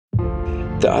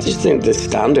I just think the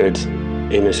standard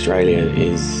in Australia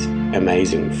is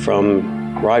amazing.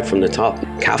 Right from the top,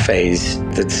 cafes,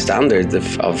 the standard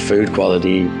of food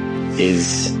quality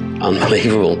is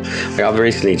unbelievable. Like, I've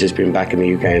recently just been back in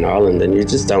the UK and Ireland, and you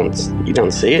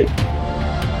don't see it.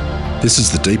 This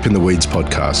is the Deep in the Weeds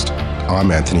podcast.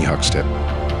 I'm Anthony Huckstep.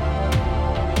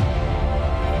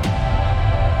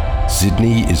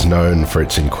 Sydney is known for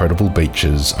its incredible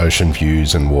beaches, ocean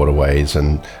views and waterways,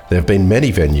 and there have been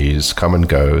many venues come and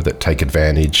go that take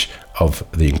advantage of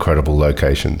the incredible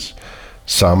locations.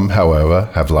 Some, however,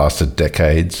 have lasted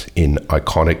decades in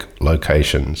iconic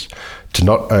locations to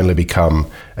not only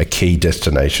become a key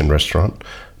destination restaurant,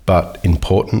 but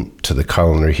important to the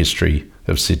culinary history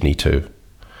of Sydney too.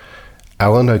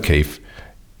 Alan O'Keefe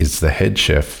is the head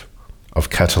chef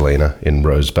of Catalina in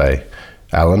Rose Bay.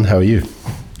 Alan, how are you?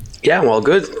 Yeah, I'm all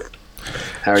good.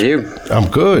 How are you? I'm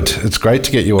good. It's great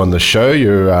to get you on the show.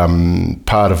 You're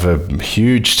part of a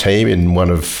huge team in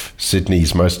one of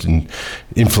Sydney's most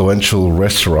influential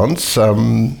restaurants.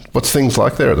 What's things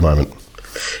like there at the moment?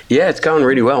 Yeah, it's going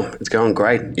really well. It's going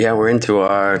great. Yeah, we're into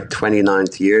our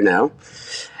 29th year now.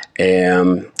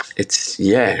 It's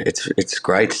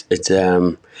great.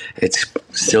 It's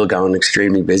still going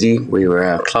extremely busy. We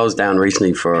were closed down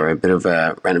recently for a bit of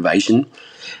a renovation.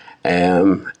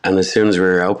 And as soon as we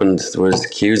were opened, there was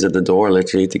queues at the door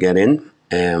literally to get in,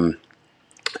 and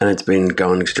it's been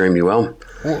going extremely well.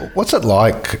 What's it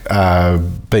like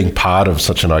being part of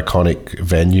such an iconic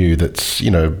venue that's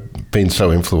been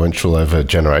so influential over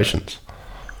generations?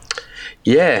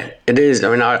 Yeah, it is.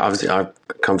 I mean, I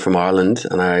come from Ireland,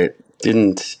 and I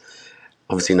didn't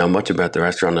obviously know much about the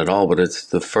restaurant at all. But it's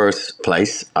the first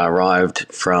place I arrived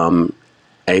from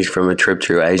a trip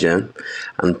through Asia,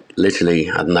 and literally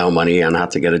had no money and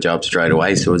had to get a job straight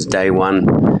away. So it was day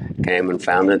one, came and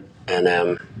found it,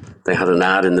 and they had an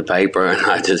ad in the paper, and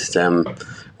I just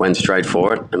went straight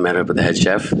for it and met up with the head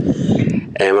chef.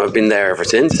 I've been there ever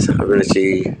since. I've been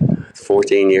actually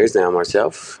 14 years now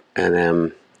myself,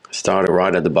 and started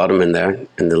right at the bottom in there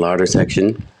in the larder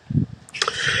section,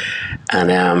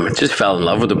 and just fell in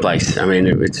love with the place. I mean,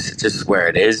 it's just where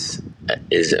it is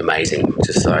amazing.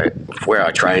 Just like where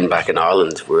I trained back in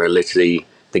Ireland, where literally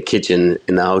the kitchen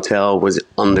in the hotel was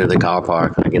under the car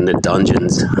park, like in the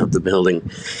dungeons of the building.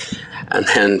 And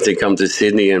then to come to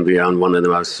Sydney and be on one of the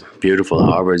most beautiful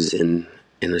harbours in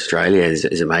Australia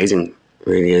is amazing. It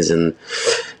really is. And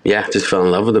yeah, just fell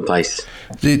in love with the place.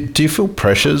 Do you feel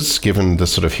pressures given the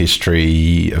sort of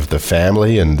history of the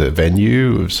family and the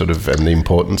venue and the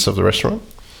importance of the restaurant?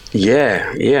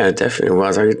 Yeah, it definitely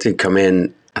was. I did come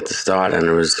in at the start, and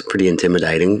it was pretty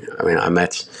intimidating. I mean, I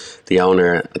met the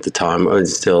owner at the time. It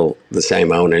was still the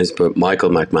same owners, but Michael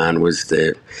McMahon was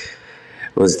there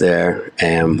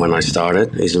when I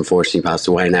started. He's unfortunately passed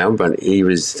away now, but he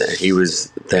was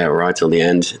there right till the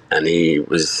end, and he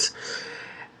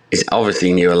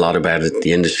obviously knew a lot about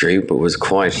the industry, but was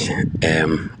quite I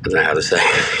don't know how to say.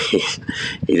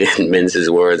 He didn't mince his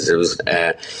words. It was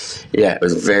it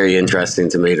was very interesting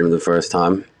to meet him the first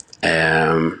time.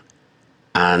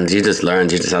 And you just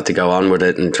learned, you just had to go on with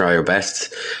it and try your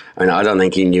best. I mean, I don't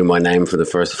think he knew my name for the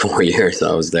first 4 years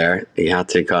I was there. He had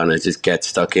to kind of just get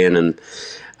stuck in. And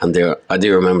I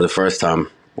do remember the first time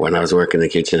when I was working in the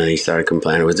kitchen and he started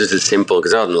complaining. It was just as simple,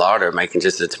 because I was in larder making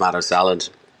just a tomato salad.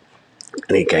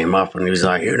 And he came up and he was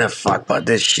like, "Who the fuck put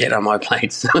this shit on my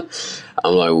plates?"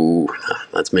 I'm like, "Ooh,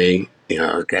 that's me.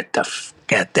 Get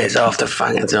this off the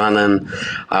fucking ton." And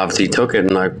I obviously took it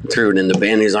and I threw it in the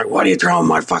bin. He's like, "What are you throwing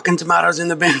my fucking tomatoes in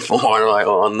the bin for?" And I'm like,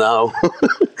 "Oh no."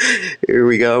 Here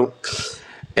we go.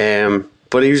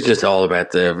 But he was just all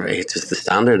about the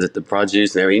standard, the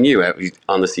produce and everything. He knew it. He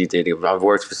honestly did. I've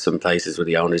worked for some places where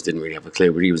the owners didn't really have a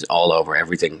clue, but he was all over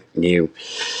everything, knew.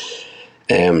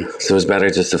 So it was better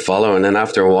just to follow. And then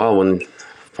after a while,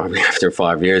 probably after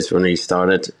 5 years when he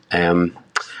started,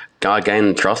 I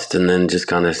gained trust, and then just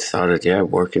kind of started,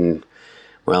 working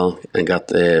well, and got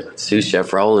the sous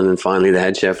chef role, and then finally the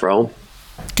head chef role.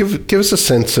 Give us a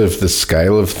sense of the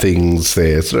scale of things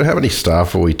there. So how many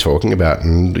staff are we talking about,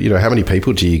 and how many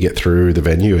people do you get through the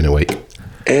venue in a week?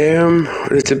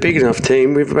 It's a big enough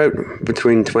team. We've about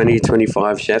between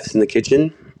 20-25 chefs in the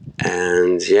kitchen,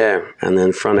 and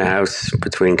then front of house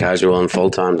between casual and full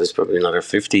time, there's probably another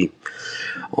 50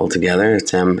 altogether.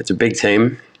 It's a big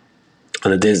team.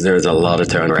 And there's a lot of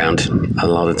turnaround. A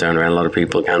lot of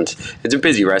people can't. It's a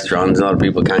busy restaurant. A lot of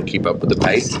people can't keep up with the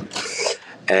pace.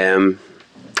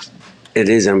 It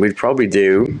is, and we'd probably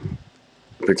do,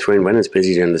 between when it's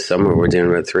busy during the summer, we're doing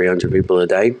about 300 people a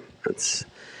day. I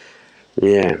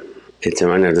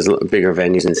know there's bigger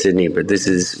venues in Sydney, but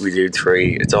we do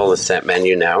 3. It's all a set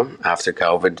menu now after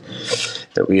COVID.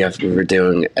 that we were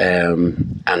doing,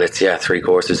 and it's 3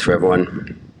 courses for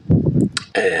everyone.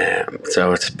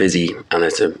 So it's busy and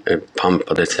it's a pump,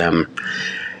 but it's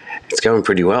going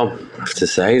pretty well, I have to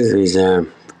say. There's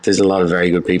a lot of very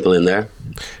good people in there.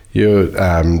 You're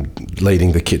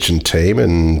leading the kitchen team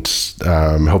and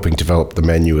helping develop the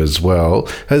menu as well.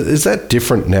 Is that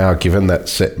different now, given that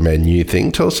set menu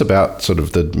thing? Tell us about sort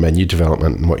of the menu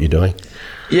development and what you're doing.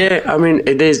 Yeah, I mean,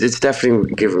 it is. It's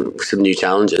definitely given some new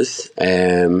challenges,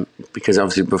 because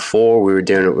obviously before we were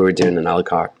doing an a la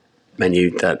carte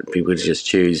menu that people could just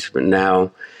choose, but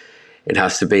now it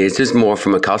has to be. It's just more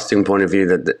from a costing point of view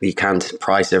that you can't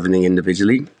price everything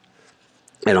individually.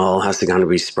 It all has to kind of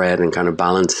be spread and kind of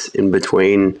balance in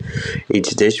between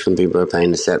each dish when people are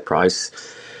paying a set price,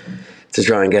 to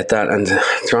try and get that and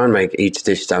try and make each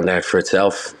dish stand out for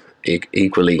itself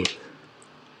equally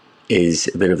is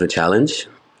a bit of a challenge.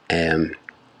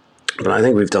 But I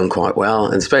think we've done quite well.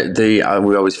 And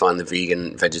we always find the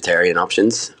vegan, vegetarian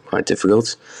options quite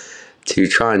difficult to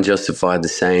try and justify the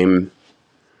same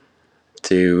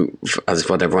as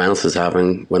what everyone else is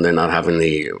having when they're not having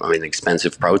the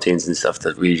expensive proteins and stuff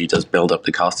that really does build up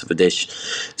the cost of a dish.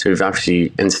 So we've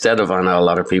actually, instead of, I know a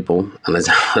lot of people, and there's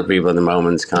a lot of people at the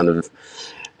moment kind of,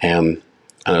 I know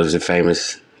there's a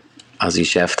famous Aussie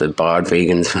chef that barred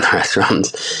vegans from the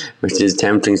restaurant, which is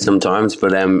tempting sometimes,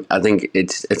 but I think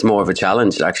it's more of a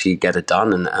challenge to actually get it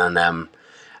done and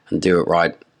do it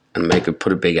right and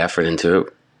put a big effort into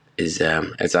it. It's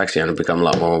actually going to become a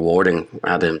lot more rewarding.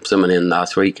 I had someone in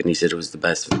last week and he said it was the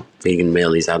best vegan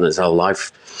meal he's had in his whole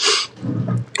life,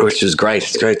 which was great.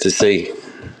 It's great to see.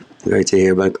 Great to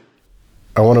hear about.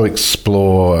 I want to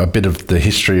explore a bit of the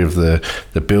history of the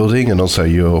building and also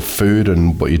your food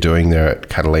and what you're doing there at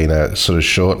Catalina sort of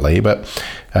shortly. But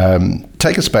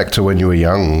take us back to when you were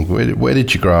young. Where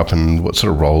did you grow up and what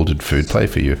sort of role did food play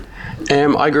for you?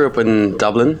 I grew up in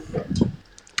Dublin.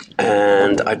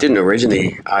 And I didn't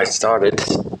originally. I started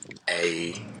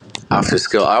after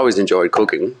school. I always enjoyed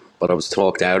cooking, but I was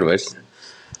talked out of it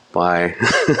by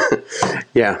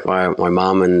by my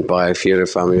mom and by a few other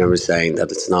family members saying that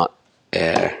it's not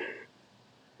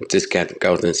just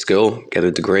go to school, get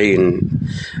a degree, and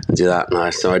do that.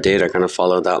 And so I did. I kind of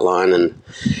followed that line and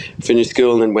finished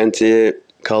school, and then went to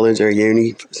college or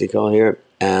uni, as you call it here,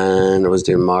 and I was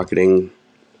doing marketing,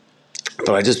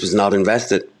 but I just was not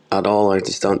invested at all. I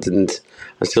just I'm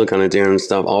still kind of doing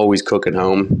stuff, always cook at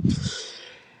home.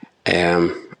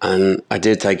 And I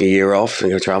did take a year off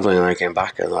and go traveling, and I came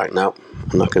back. I was like, no,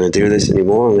 I'm not going to do this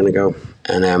anymore. I'm going to go.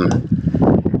 And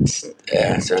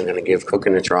so I'm going to give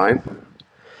cooking a try.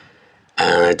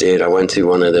 And I did. I went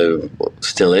to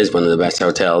still is one of the best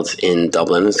hotels in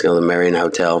Dublin. It's called the Marion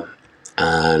Hotel.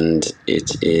 And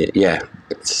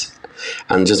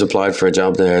and just applied for a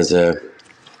job there as an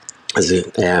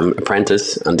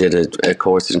apprentice, and did a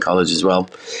course in college as well,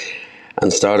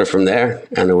 and started from there.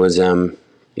 And it was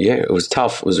it was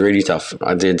tough. It was really tough.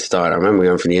 I remember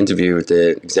going for the interview with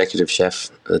the executive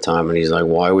chef at the time, and he's like,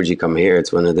 why would you come here?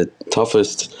 It's one of the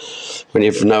toughest when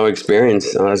you have no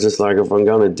experience. And I was just like, if I'm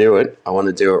going to do it, I want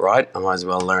to do it right. I might as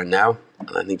well learn now.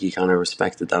 And I think he kind of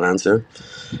respected that answer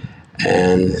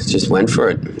and just went for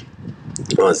it.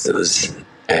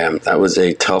 That was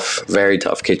a tough, very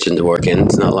tough kitchen to work in.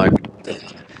 It's not like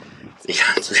you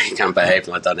can't behave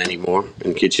like that anymore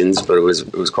in kitchens, but it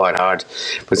was quite hard.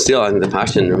 But still, I think the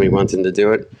passion and me wanting to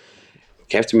do it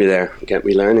kept me there, kept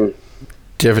me learning.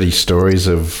 Do you have any stories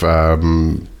of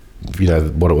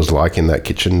what it was like in that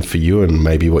kitchen for you, and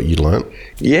maybe what you learnt?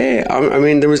 Yeah, I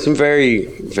mean, there were some very,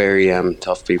 very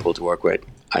tough people to work with.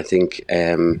 I think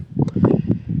there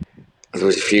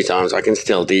was a few times I can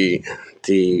still the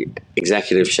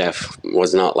executive chef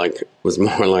was more like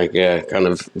a kind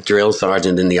of drill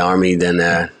sergeant in the army than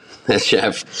a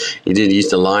chef. He used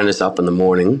to line us up in the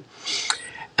morning,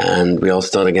 and we all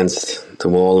stood against the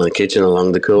wall in the kitchen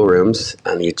along the cool rooms,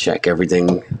 and he'd check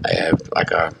everything,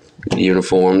 like our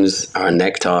uniforms, our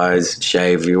neckties,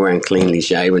 shave. We weren't cleanly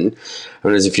shaven.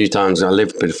 And there's a few times I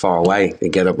lived a bit far away.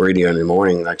 He'd get up really early in the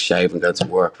morning, like shave and go to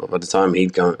work. But by the time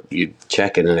he'd go, you'd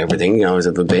check it and everything. You always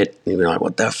have a bit. He'd be like,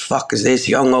 "What the fuck is this,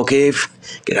 young O'Keefe?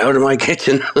 Get out of my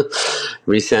kitchen!"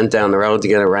 We sent down the road to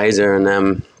get a razor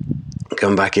and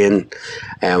come back in.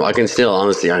 I can still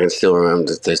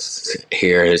remember this.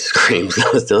 Hear his screams.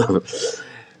 I still have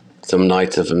some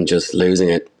nights of him just losing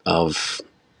it.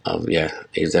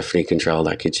 He definitely controlled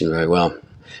that kitchen very well.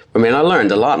 I mean, I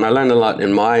learned a lot, and I learned a lot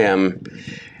in my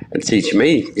it teach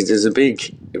me, because there's a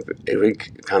big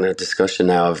kind of discussion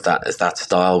now of that. Is that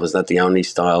style, was that the only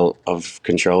style of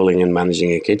controlling and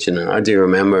managing a kitchen? And I do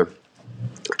remember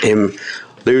him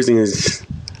losing his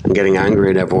and getting angry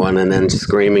at everyone, and then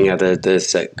screaming at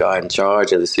the guy in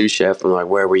charge, and the sous chef, and like,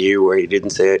 where were you? Where you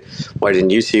didn't see it? Why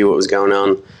didn't you see what was going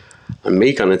on? And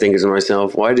me kind of thinking to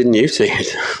myself, why didn't you see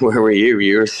it? Where were you?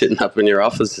 You were sitting up in your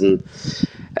office. And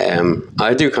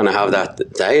I do kind of have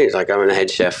that day. Like, I'm a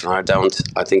head chef, and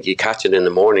I think you catch it in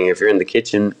the morning. If you're in the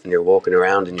kitchen and you're walking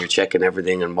around and you're checking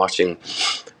everything and watching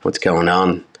what's going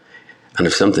on, and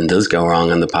if something does go wrong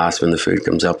in the past when the food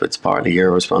comes up, it's partly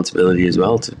your responsibility as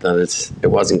well that it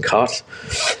wasn't caught.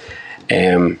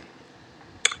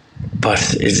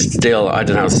 But it's still, I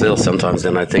don't know, still sometimes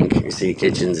then I think you see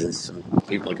kitchens and some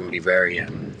people can be very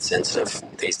sensitive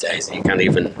these days. You can't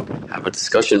even have a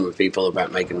discussion with people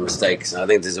about making mistakes. And I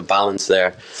think there's a balance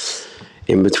there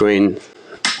in between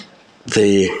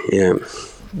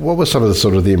What were some of the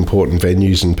sort of the important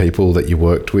venues and people that you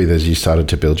worked with as you started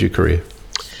to build your career?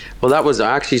 Well,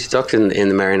 I actually stuck in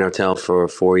the Marion Hotel for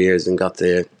 4 years and got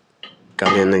in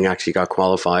and actually got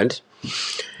qualified.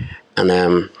 And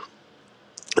then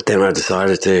I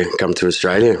decided to come to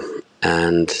Australia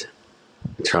and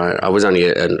try. I was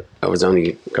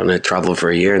only going to travel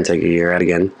for a year and take a year out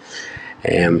again,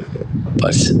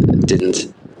 but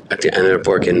didn't. I ended up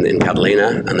working in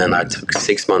Catalina, and then I took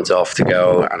 6 months off to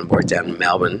go and work down in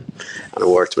Melbourne, and I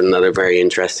worked with another very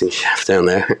interesting chef down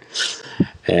there.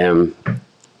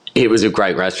 It was a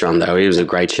great restaurant, though. He was a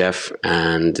great chef,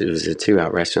 and it was a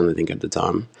 2-out restaurant, I think, at the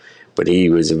time. But he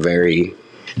was a very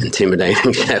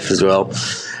intimidating chef as well.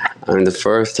 I mean, the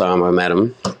first time I met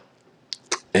him,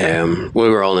 we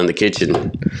were all in the kitchen,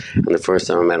 and the first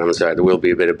time I met him, sorry, there will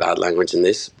be a bit of bad language in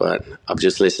this, but I've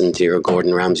just listened to your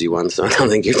Gordon Ramsay one, so I don't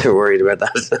think you're too worried about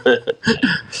that.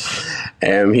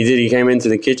 He came into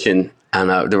the kitchen, and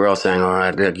they were all saying, all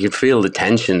right, you'd feel the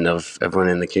tension of everyone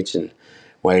in the kitchen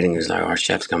waiting. He's like, oh,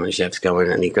 chef's coming,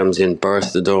 and he comes in,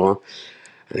 bursts the door,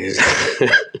 and he's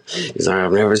like,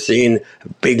 I've never seen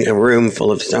a room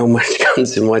full of so much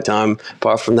guns in my time,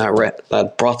 apart from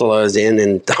that brothel I was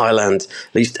in Thailand.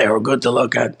 At least they were good to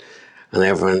look at. And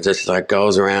everyone just like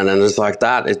goes around, and it's like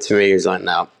that. It to me, it's like,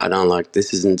 no, I don't like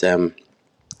this. Isn't the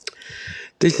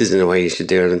way you should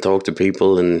do it and talk to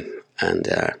people and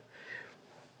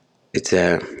it's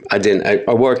I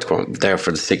worked there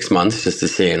for the 6 months just to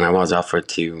see, and I was offered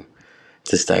to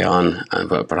stay on,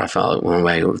 but I felt one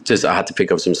way. Just I had to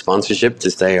pick up some sponsorship to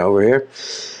stay over here.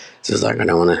 So it's like, I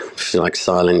don't want to feel like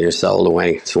selling your soul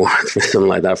away to work for something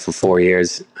like that for 4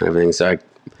 years and everything. So I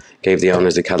gave the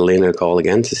owners of Catalina a call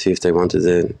again to see if they wanted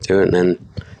to do it, and then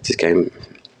just came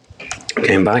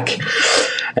back.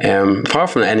 Apart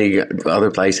from any other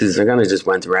places, I kind of just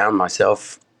went around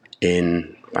myself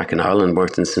back in Ireland,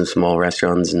 worked in some small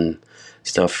restaurants and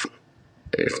stuff,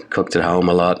 cooked at home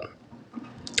a lot.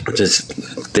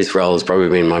 Just this role has probably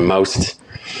been my most,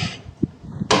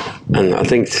 and I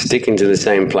think sticking to the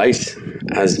same place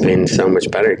has been so much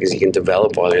better because you can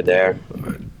develop while you're there.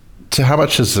 So how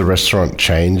much has the restaurant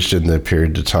changed in the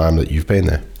period of time that you've been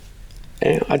there?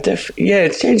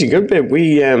 It's changed a good bit.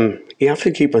 You have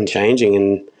to keep on changing,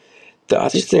 and I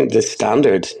just think the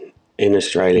standard in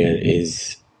Australia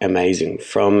is amazing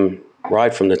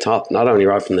right from the top. Not only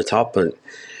right from the top, but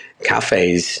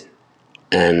cafes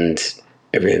and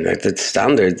everything. Like the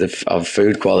standard of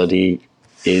food quality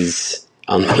is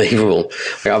unbelievable.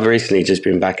 Like I've recently just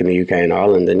been back in the UK and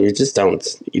Ireland, and you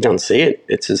don't see it.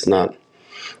 It's just not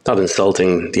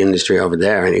insulting the industry over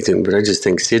there or anything, but I just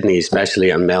think Sydney, especially,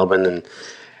 and Melbourne and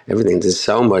everything, there's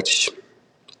so much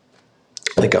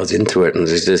that goes into it, and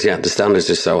there's just the standards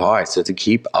are so high. So to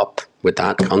keep up with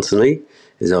that constantly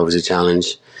is always a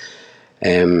challenge.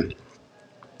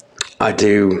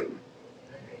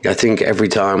 I think every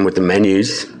time with the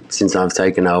menus since I've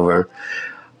taken over,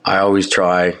 I always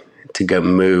try to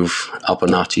move up a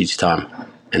notch each time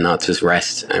and not just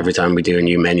rest. Every time we do a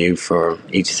new menu for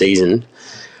each season,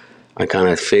 I kind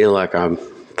of feel like I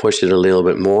push it a little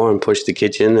bit more and push the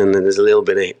kitchen, and then there's a little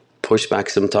bit of pushback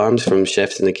sometimes from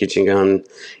chefs in the kitchen going,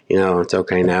 it's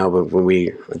okay now, but when we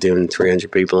are doing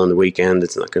 300 people on the weekend,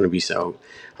 it's not going to be so.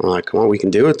 I'm like, come on, we can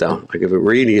do it though. Like if it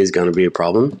really is going to be a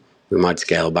problem, we might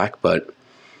scale back, but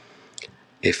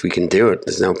if we can do it,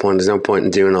 there's no point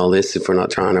in doing all this if we're not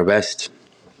trying our best.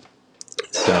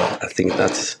 So I think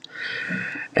that's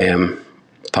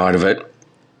part of it.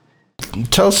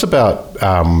 Tell us about,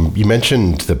 you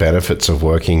mentioned the benefits of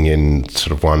working in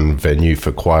sort of one venue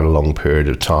for quite a long period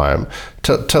of time.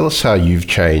 Tell us how you've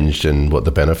changed and what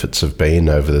the benefits have been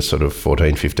over the sort of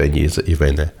 14, 15 years that you've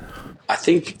been there. I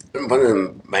think one of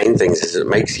the main things is it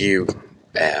makes you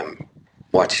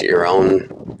watch your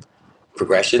own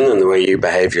progression and the way you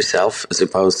behave yourself as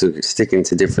opposed to sticking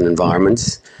to different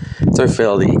environments. So I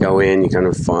feel that you go in, you kind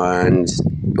of find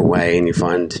a way and you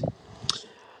find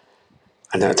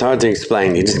And it's hard to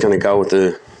explain. You're just going to go with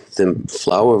the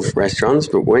flow of restaurants.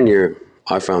 But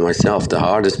I found myself, the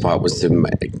hardest part was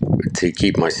to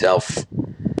keep myself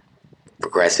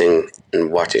progressing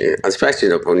and watching, especially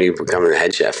when you become a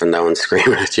head chef and no one's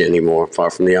screaming at you anymore,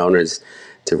 apart from the owners,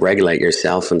 to regulate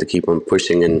yourself and to keep on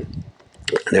pushing and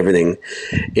everything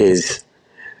is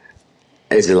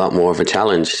a lot more of a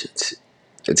challenge.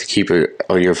 To keep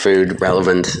all your food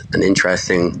relevant and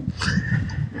interesting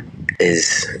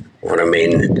is what I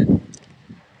mean.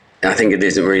 I think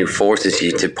it really forces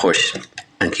you to push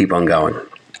and keep on going,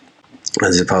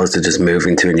 as opposed to just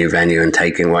moving to a new venue and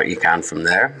taking what you can from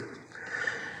there.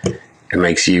 It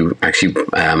makes you actually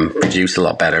produce a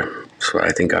lot better. That's what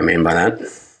I think I mean by that.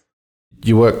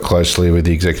 You work closely with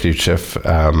the executive chef,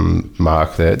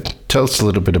 Mark, there. Tell us a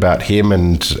little bit about him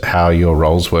and how your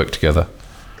roles work together.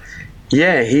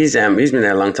 Yeah, he's been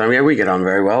there a long time. Yeah, we get on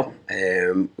very well.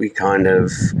 We kind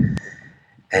of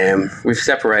we've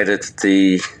separated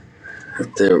the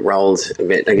roles a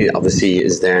bit. Like, obviously, he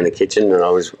is there in the kitchen and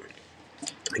always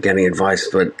getting advice.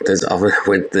 But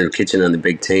with the kitchen and the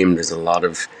big team, there's a lot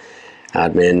of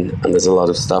admin and there's a lot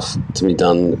of stuff to be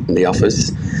done in the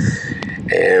office.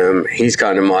 He's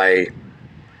kind of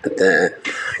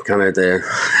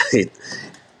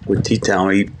would he tell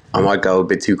me I might go a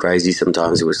bit too crazy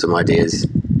sometimes with some ideas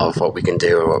of what we can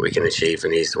do or what we can achieve,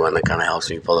 and he's the one that kind of helps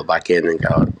me pull it back in and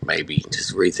go, maybe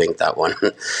just rethink that one,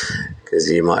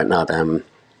 because you might not of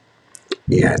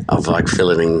like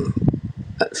filleting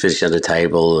fish at a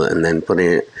table and then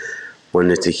putting it when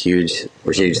it's a huge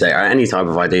day, or any type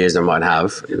of ideas I might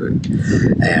have.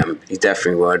 He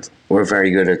definitely would. We're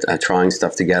very good at trying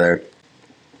stuff together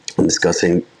and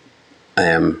discussing.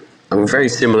 And we're very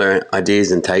similar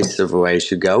ideas and tastes of the way it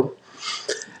should go.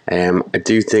 I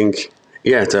do think,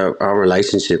 it's our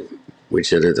relationship,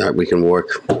 which is that we can work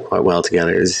quite well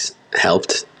together, has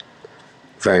helped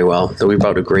very well. That we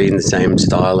both agree in the same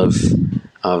style of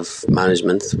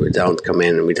management. We don't come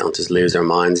in and we don't just lose our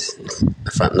minds.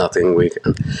 If nothing, we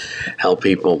can help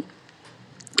people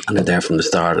and are there from the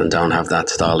start and don't have that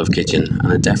style of kitchen.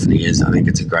 And it definitely is. I think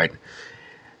it's a great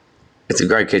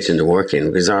kitchen to work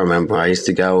in, because I remember I used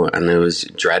to go and I was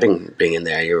dreading being in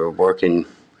there. You were working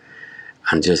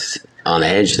and just on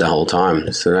edge the whole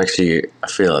time. So actually, I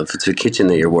feel if it's a kitchen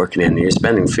that you're working in and you're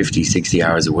spending 50, 60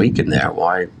 hours a week in there,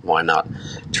 why not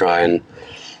try and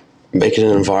make it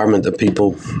an environment that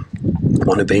people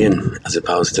want to be in, as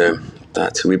opposed to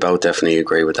that. So we both definitely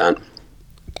agree with that.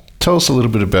 Tell us a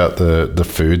little bit about the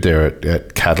food there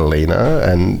at Catalina,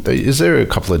 and is there a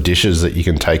couple of dishes that you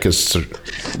can take us through?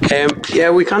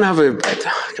 We kind of have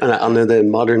under the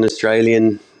modern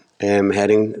Australian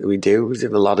heading. We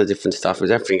have a lot of different stuff. We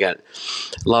definitely get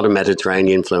a lot of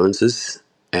Mediterranean influences.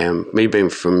 Me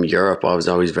being from Europe, I was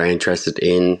always very interested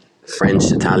in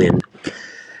French, Italian,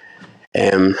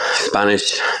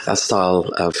 Spanish, that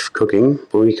style of cooking.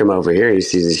 When we come over here, you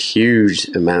see this huge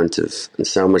amount of and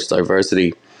so much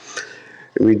diversity.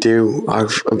 We do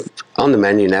on the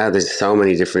menu now. There's so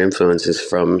many different influences.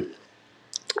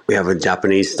 We have a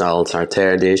Japanese style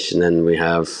tartare dish, and then we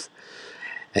have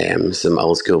some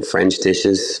old school French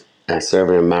dishes,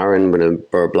 serving a marin with a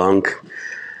beurre blanc,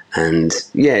 and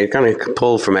you kind of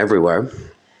pull from everywhere,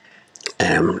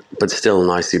 but still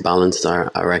nicely balanced,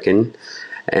 I reckon.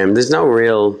 There's no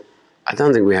real. I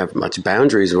don't think we have much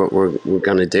boundaries. What we're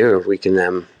going to do, if we can.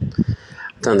 I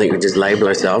don't think we just label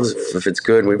ourselves if it's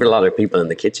good. We have a lot of people in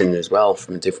the kitchen as well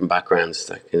from different backgrounds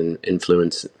that can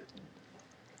influence.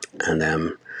 And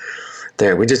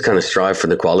there, we just kind of strive for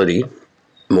the quality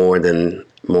more than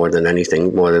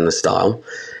anything, more than the style.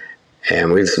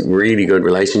 And we have really good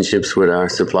relationships with our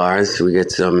suppliers. We get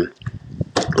the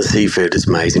seafood is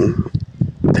amazing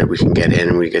that we can get in,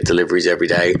 and we get deliveries every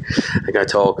day. Like I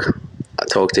talk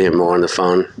to him more on the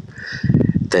phone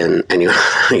than anyone,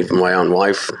 even my own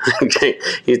wife.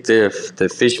 The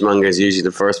fishmonger is usually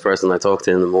the first person I talk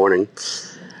to in the morning.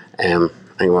 I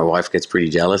think my wife gets pretty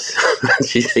jealous.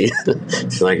 She's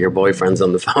like, your boyfriend's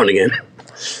on the phone again.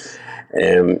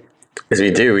 As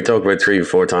we talk about 3 or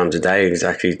 4 times a day,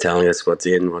 exactly telling us what's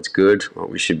in, what's good, what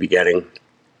we should be getting.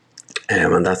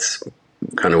 And that's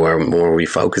kind of where more we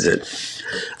focus it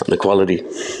on the quality.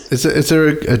 Is there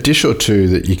a dish or two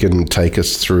that you can take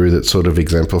us through that sort of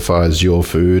exemplifies your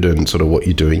food and sort of what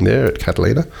you're doing there at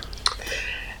Catalina?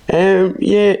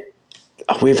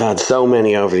 We've had so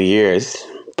many over the years,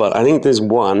 but I think there's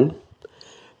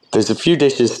a few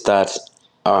dishes that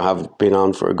have been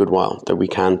on for a good while that we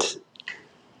can't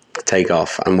take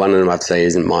off, and one of them I'd say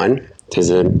isn't mine.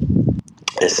 There's a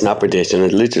snapper dish, and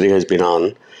it literally has been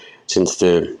on since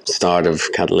the start of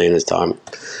Catalina's time.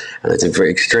 And it's a very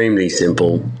extremely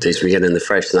simple dish. We get in the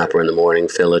fresh snapper in the morning,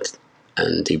 fill it,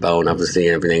 and debone, obviously,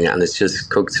 and everything. And it's just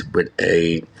cooked with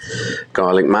a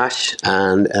garlic mash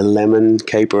and a lemon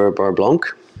caper beurre blanc.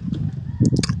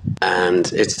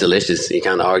 And it's delicious. You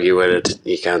can't argue with it.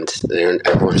 You can't.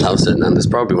 Everyone loves it, and it's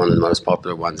probably one of the most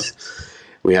popular ones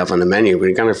we have on the menu. But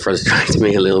it kind of frustrates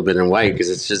me a little bit in a way because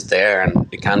it's just there and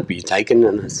it can't be taken.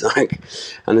 And it's like,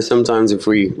 and sometimes if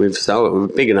we've a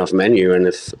big enough menu, and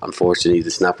if unfortunately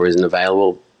the snapper isn't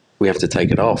available, we have to take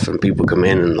it off, and people come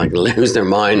in and like lose their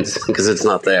minds because it's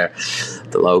not there.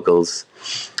 The locals.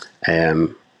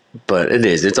 But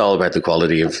it's all about the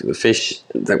quality of the fish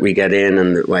that we get in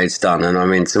and the way it's done. And I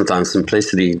mean, sometimes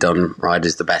simplicity done right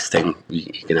is the best thing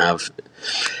you can have.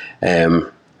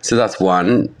 So that's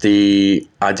one.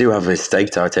 I do have a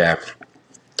steak tartare.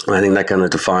 I think that kind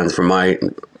of defines, from my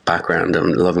background,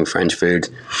 I'm loving French food.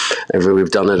 We've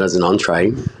done it as an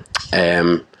entree.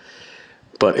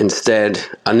 But instead,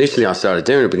 initially I started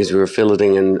doing it because we were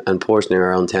filleting and portioning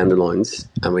our own tenderloins,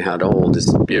 and we had all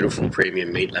this beautiful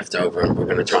premium meat left over, and we're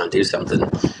going to try and do something.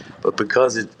 But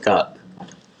because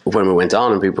when we went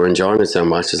on and people were enjoying it so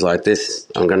much, it's like this,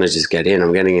 I'm going to just get in.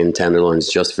 I'm getting in tenderloins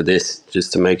just for this,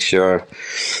 just to make sure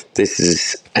this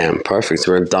is perfect.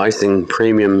 So we're dicing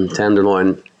premium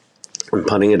tenderloin and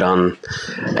putting it on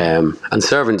and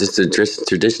serving just the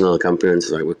traditional accompaniments,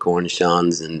 like with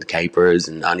cornichons and capers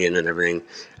and onion and everything,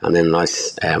 and then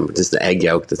nice just the egg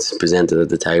yolk that's presented at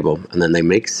the table, and then they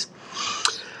mix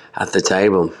at the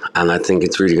table, and I think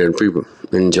it's really good. People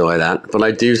enjoy that. But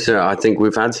I think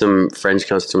we've had some French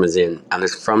customers in, and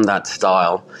it's from that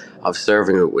style of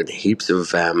serving it with heaps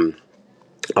of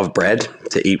bread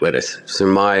to eat with it. So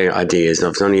my idea is,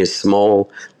 it's only a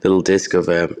small little disc of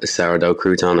a sourdough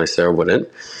crouton I serve with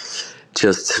it,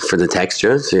 just for the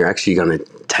texture. So you're actually going to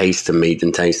taste the meat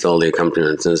and taste all the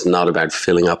accompaniments. And it's not about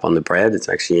filling up on the bread. It's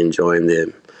actually enjoying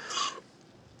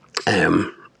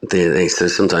so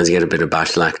sometimes you get a bit of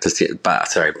backlash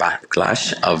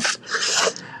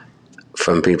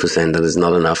from people saying that there's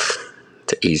not enough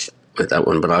to eat with that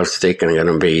one. But I'll stick, and I'm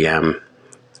going to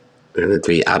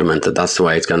be adamant that that's the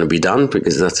way it's going to be done,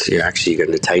 because you're actually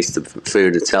going to taste the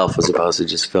food itself as opposed to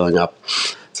just filling up.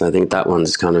 So I think that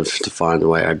one's kind of defined the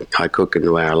way I cook and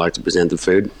the way I like to present the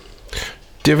food.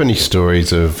 Do you have any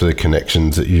stories of the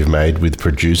connections that you've made with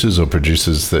producers, or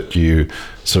producers that you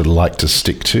sort of like to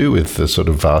stick to with the sort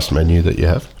of vast menu that you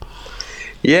have?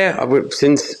 Yeah,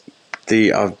 since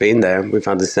I've been there, we've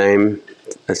had the same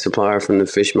supplier from the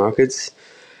fish markets.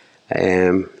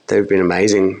 They've been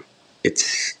amazing.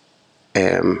 It's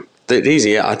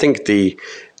easy. I think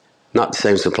not the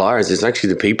same suppliers. It's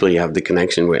actually the people you have the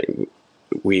connection with.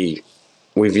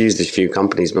 We've used a few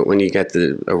companies, but when you get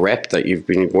a rep that you've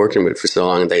been working with for so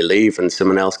long and they leave and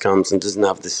someone else comes and doesn't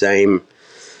have the same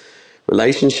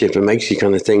relationship, it makes you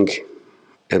kind of think,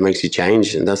 it makes you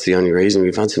change. And that's the only reason.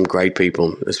 We've had some great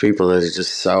people. There's people that are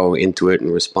just so into it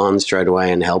and respond straight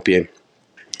away and help you.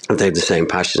 If they have the same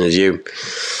passion as you,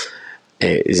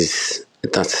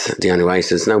 that's the only way.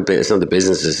 So it's not the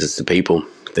businesses, it's the people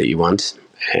that you want.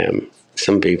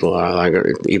 Some people are like,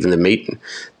 even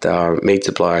our meat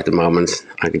supplier at the moment,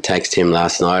 I could text him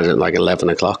last night at like 11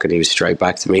 o'clock and he was straight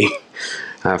back to me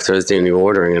after I was doing the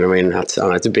ordering. And I mean, that's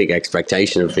a big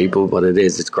expectation of people, but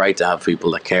it's great to have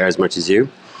people that care as much as you.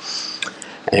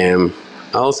 I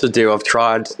also I've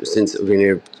tried, since I've been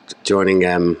here joining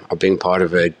or being part of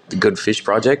the Good Fish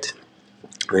Project,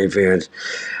 I've heard,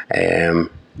 and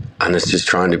it's just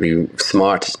trying to be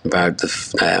smart about the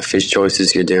fish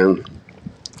choices you're doing.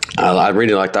 I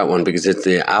really like that one because it's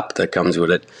the app that comes with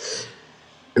it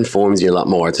informs you a lot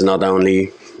more. It's not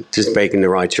only just making the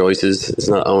right choices. It's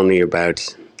not only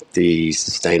about the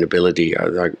sustainability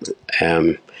or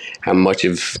how much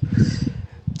of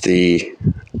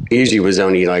usually was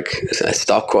only like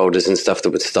stock quotas and stuff that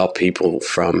would stop people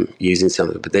from using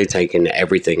something, but they take in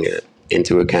everything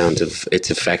into account of its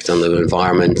effect on the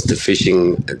environment, the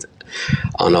fishing,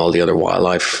 on all the other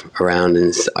wildlife around.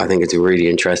 And I think it's really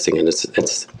interesting, and I think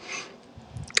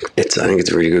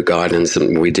it's a really good guide, and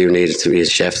something we do need to be,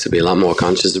 as chefs, to be a lot more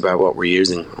conscious about what we're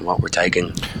using and what we're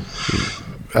taking.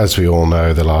 As we all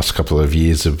know, the last couple of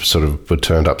years have sort of were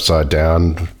turned upside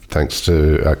down thanks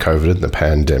to COVID and the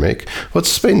pandemic.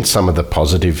 What's been some of the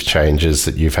positive changes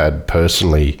that you've had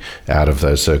personally out of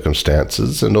those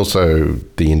circumstances, and also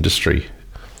the industry?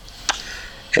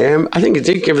 I think it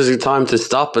did give us a time to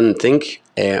stop and think.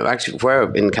 Actually, where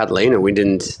in Catalina, we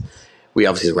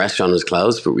obviously, the restaurant was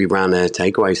closed, but we ran a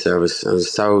takeaway service. I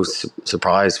was so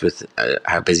surprised with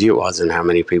how busy it was and how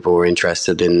many people were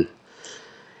interested in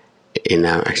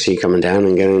actually coming down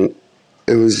and getting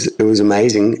it was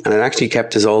amazing, and it actually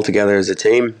kept us all together as a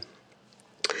team,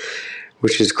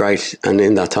 which was great. And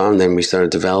in that time, then we started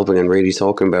developing and really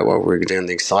talking about what we were doing.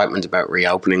 The excitement about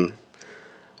reopening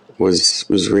was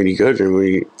really good, and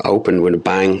we opened with a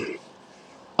bang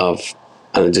of,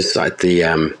 and just like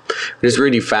we just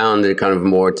really found it kind of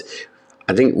more.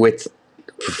 I think with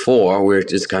before we were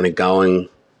just kind of going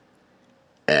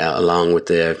along with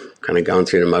the kind of going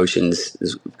through the motions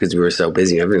because we were so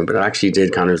busy and everything, but it actually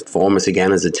did kind of form us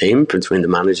again as a team between the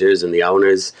managers and the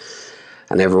owners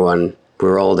and everyone. We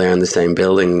were all there in the same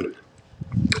building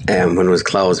when it was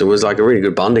closed. It was like a really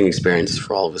good bonding experience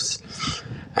for all of us,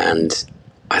 and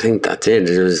I think that's it.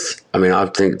 It was, I mean, I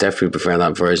think definitely prefer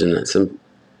that version.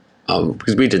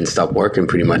 Because we didn't stop working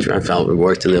pretty much. I felt we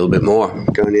worked a little bit more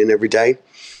going in every day.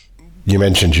 You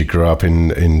mentioned you grew up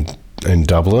in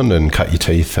Dublin and cut your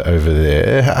teeth over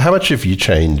there. How much have you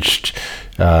changed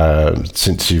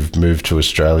since you've moved to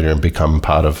Australia and become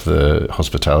part of the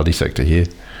hospitality sector here?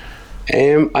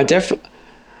 I'm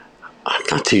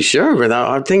not too sure, but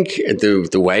I think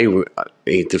the way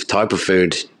the type of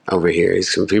food over here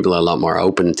is some people are a lot more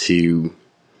open to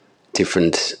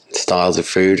different styles of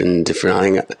food and different. I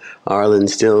think Ireland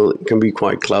still can be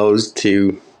quite closed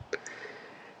to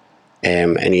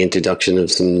any introduction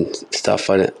of some stuff.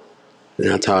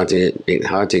 It's hard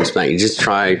to explain. You just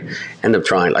end up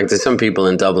trying. Like there's some people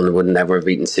in Dublin that would never have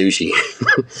eaten sushi,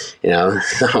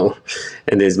 So,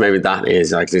 and there's maybe that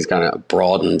is like this kind of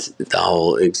broadened the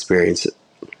whole experience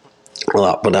a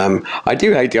lot. But I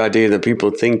do hate the idea that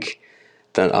people think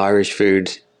that Irish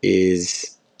food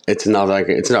is. It's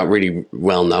not really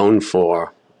well known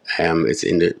for.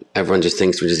 Everyone just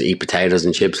thinks we just eat potatoes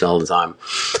and chips all the time.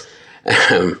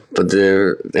 But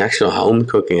the actual home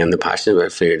cooking and the passion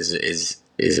about food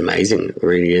is amazing. It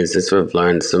really is. That's what I've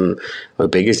learned. Some of my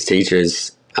biggest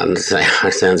teachers, and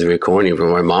it sounds a bit corny, but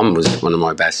my mom was one of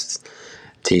my best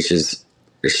teachers.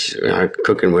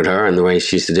 Cooking with her and the way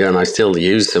she used to do it, and I still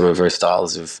use some of her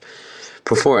styles of.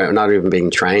 Before, not even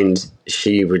being trained,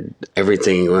 she would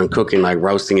everything when cooking, like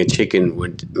roasting a chicken,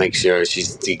 would make sure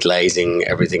she's deglazing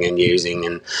everything and using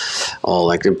and all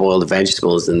like to boil the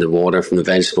vegetables, and the water from the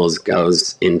vegetables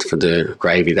goes into for the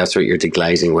gravy. That's what you're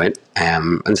deglazing with,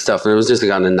 and stuff. And it was just a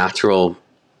kind of natural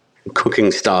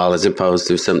cooking style as opposed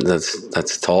to something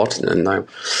that's taught. And I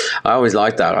always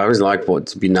liked that. I always liked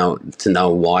to know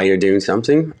why you're doing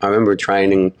something. I remember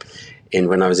training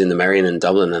when I was in the Marion in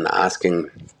Dublin and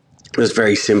asking. There's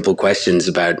very simple questions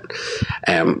about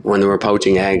when they were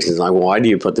poaching eggs. It's like, why do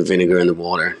you put the vinegar in the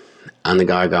water? And the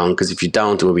guy going, because if you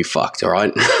don't, we'll be fucked, all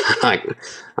right? I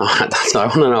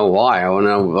want to know why. I want to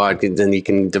know why. Then you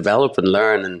can develop and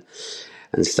learn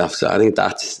and stuff. So I think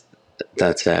that's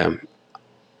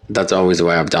always the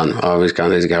way I've done. I always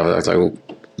kind of go, like, well,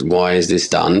 why is this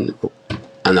done?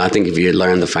 And I think if you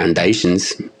learn the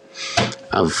foundations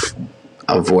of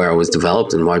where it was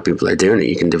developed and why people are doing it,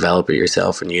 you can develop it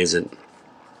yourself and use it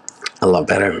a lot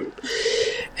better.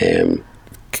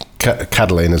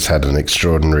 Catalina's had an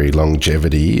extraordinary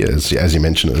longevity, as you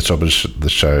mentioned at the top of the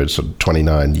show, sort of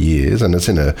 29 years, and it's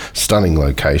in a stunning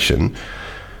location.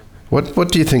 What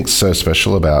do you think's so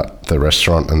special about the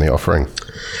restaurant and the offering?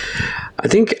 I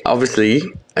think obviously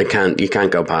you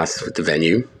can't go past with the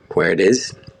venue where it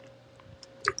is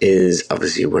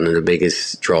obviously one of the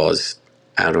biggest draws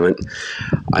out of it.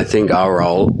 I think our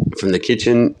role from the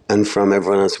kitchen and from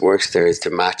everyone else who works there is to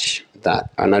match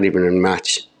that, or not even a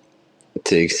match,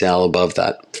 to excel above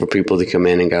that, for people to come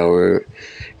in and go, we're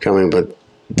coming, but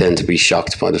then to be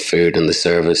shocked by the food and the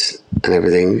service and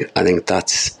everything. I think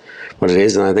that's what it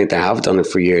is, and I think they have done it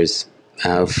for years.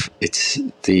 It's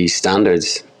the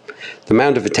standards, the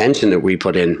amount of attention that we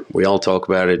put in. We all talk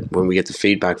about it when we get the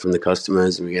feedback from the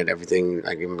customers, and we get everything,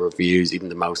 like in reviews, even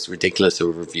the most ridiculous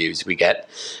of reviews we get,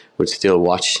 we still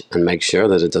watch and make sure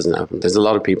that it doesn't happen. There's a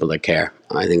lot of people that care.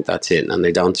 I think that's it, and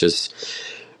they don't just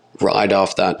ride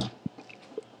off that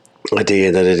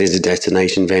idea that it is a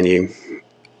destination venue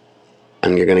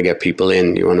and you're going to get people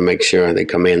in. You want to make sure they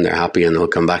come in, they're happy, and they'll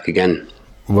come back again.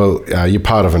 Well, you're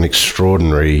part of an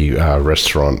extraordinary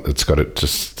restaurant that's got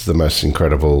just the most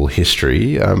incredible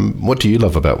history. What do you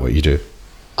love about what you do?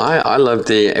 I love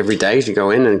every day to go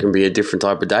in, and it can be a different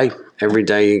type of day. Every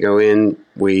day you go in,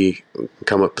 we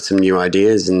come up with some new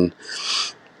ideas, and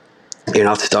you're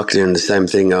not stuck doing the same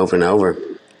thing over and over.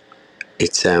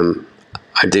 It's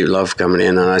I do love coming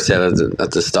in, and I said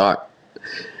at the start,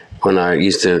 when I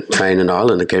used to train in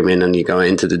Ireland, I came in and you go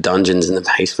into the dungeons in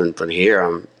the basement. But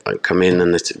here I come in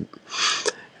and it's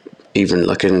even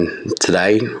looking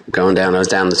today, going down. I was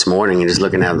down this morning and just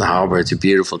looking out of the harbour. It's a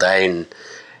beautiful day, and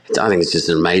I think it's just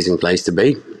an amazing place to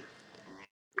be.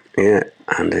 Yeah,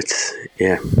 and it's,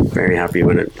 very happy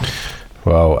with it.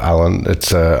 Well, Alan,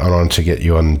 it's an honour to get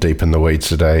you on Deep in the Weeds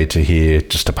today to hear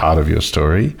just a part of your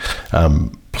story.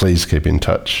 Please keep in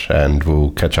touch and we'll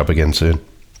catch up again soon.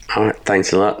 All right,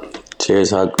 thanks a lot.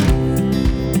 Cheers, Hug.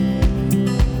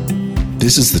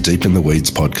 This is the Deep in the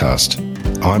Weeds podcast.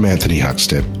 I'm Anthony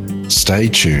Huckstep. Stay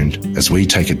tuned as we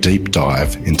take a deep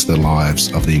dive into the lives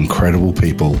of the incredible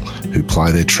people who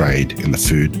ply their trade in the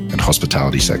food and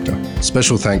hospitality sector.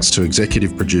 Special thanks to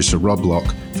executive producer Rob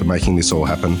Locke for making this all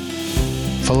happen.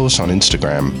 Follow us on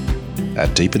Instagram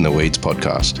at Deep in the Weeds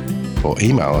Podcast, or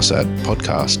email us at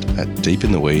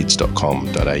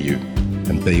podcast@deepintheweeds.com.au.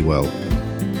 And be well.